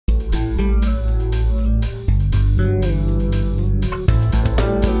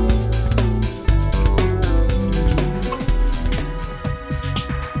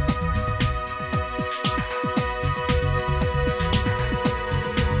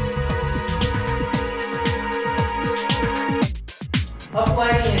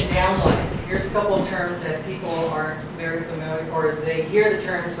Uplighting and downlighting. Here's a couple of terms that people aren't very familiar, or they hear the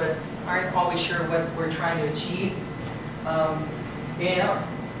terms but aren't always sure what we're trying to achieve. And a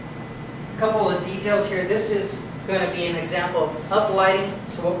couple of details here. This is going to be an example of uplighting.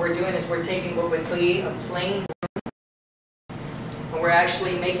 So what we're doing is we're taking what would be a plain room, and we're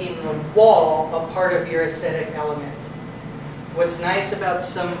actually making the wall a part of your aesthetic element. What's nice about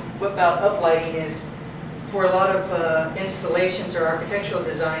uplighting is, for a lot of installations or architectural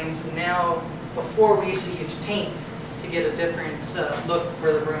designs, now, before we used to use paint to get a different look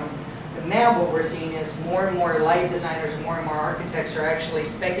for the room. But now what we're seeing is more and more light designers, more and more architects are actually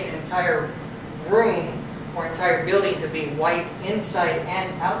speccing an entire room or entire building to be white inside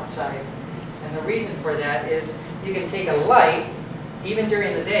and outside. And the reason for that is you can take a light, even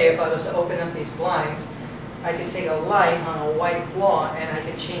during the day, if I was to open up these blinds, I can take a light on a white wall and I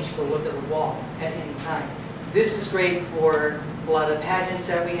can change the look of the wall at any time. This is great for a lot of pageants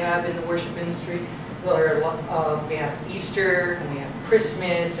that we have in the worship industry. We have Easter, and we have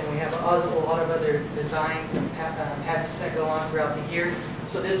Christmas, and we have a lot of other designs and pageants that go on throughout the year.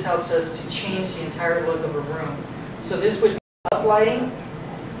 So this helps us to change the entire look of a room. So this would be uplighting,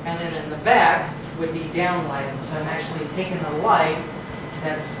 and then in the back would be downlighting. So I'm actually taking a light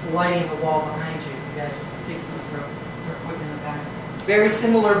that's lighting the wall behind you. You guys just take a look real quick in the back. Very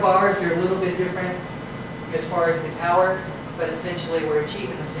similar bars, they're a little bit different as far as the power, but essentially we're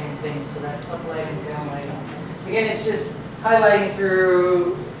achieving the same thing. So that's uplighting and downlighting. Again, it's just highlighting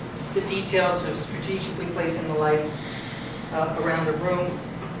through the details of strategically placing the lights around the room.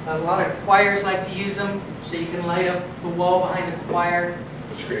 A lot of choirs like to use them, so you can light up the wall behind the choir.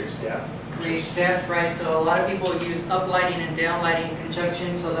 Which creates depth. Creates depth, right? So a lot of people use uplighting and downlighting in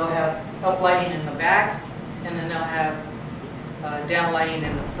conjunction, so they'll have uplighting in the back, and then they'll have downlighting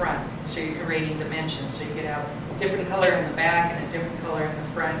in the front. So you're creating dimensions. So you could have a different color in the back and a different color in the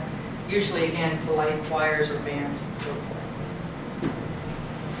front. Usually, again, to light choirs or bands and so forth.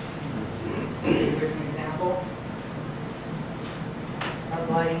 Here's an example.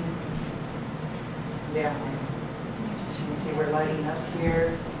 Uplighting, downlighting. You can see we're lighting up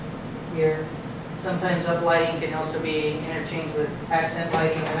here, here. Sometimes uplighting can also be interchanged with accent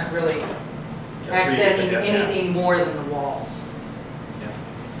lighting. We're not really accenting anything more than the walls.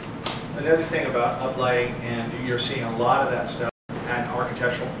 Another thing about uplighting, and you're seeing a lot of that stuff at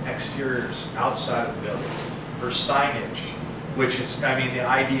architectural exteriors outside of the building, for signage, which is, I mean, the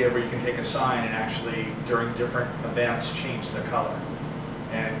idea where you can take a sign and actually, during different events, change the color.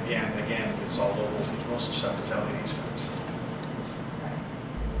 And again, it's all low voltage. Most of the stuff is LED stuff.